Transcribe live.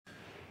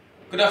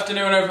Good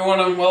afternoon everyone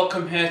and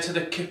welcome here to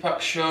the Kippax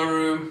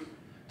showroom.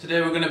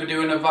 Today we're going to be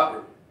doing a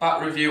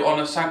bat review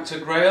on a Sancta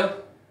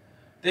grail.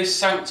 This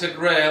Sancta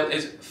grail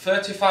is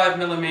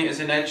 35mm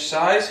in edge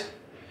size.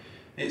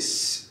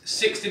 It's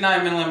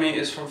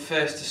 69mm from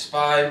face to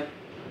spine.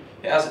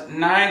 It has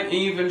 9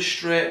 even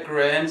straight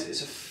grains.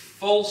 It's a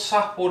full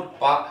sapwood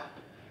bat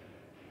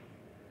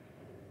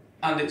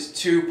and it's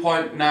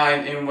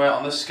 2.9 in weight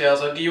on the scales.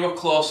 I'll give you a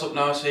close up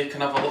now so you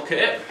can have a look at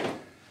it.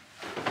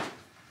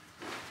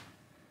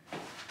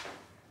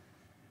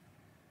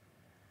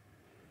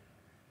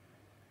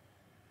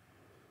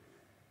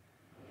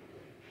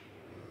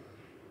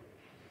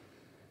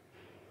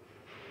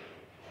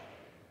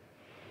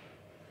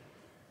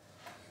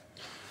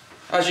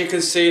 As you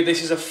can see,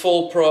 this is a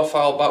full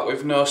profile bat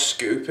with no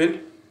scooping.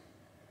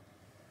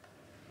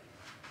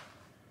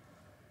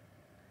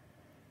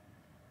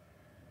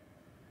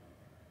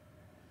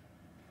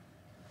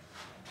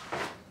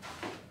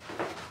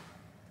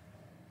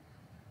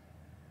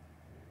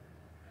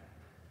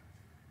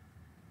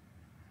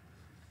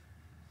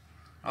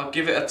 I'll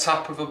give it a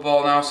tap with a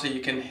ball now so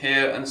you can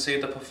hear and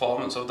see the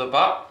performance of the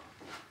bat.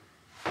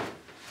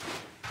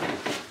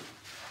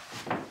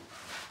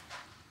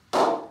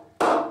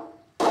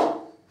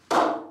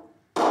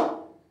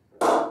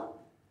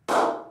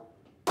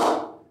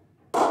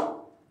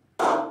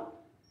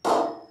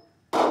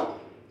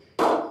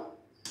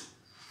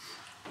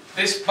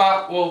 This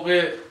bat will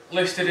be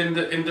listed in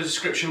the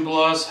description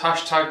below as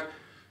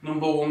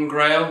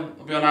 #1grail.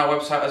 It'll be on our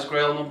website as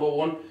grail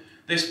 #1.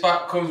 This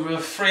bat comes with a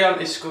free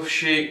anti-scuff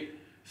sheet,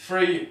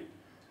 free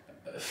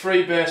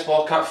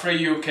baseball cap,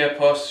 free UK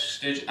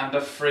postage and a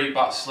free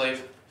bat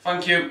sleeve.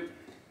 Thank you.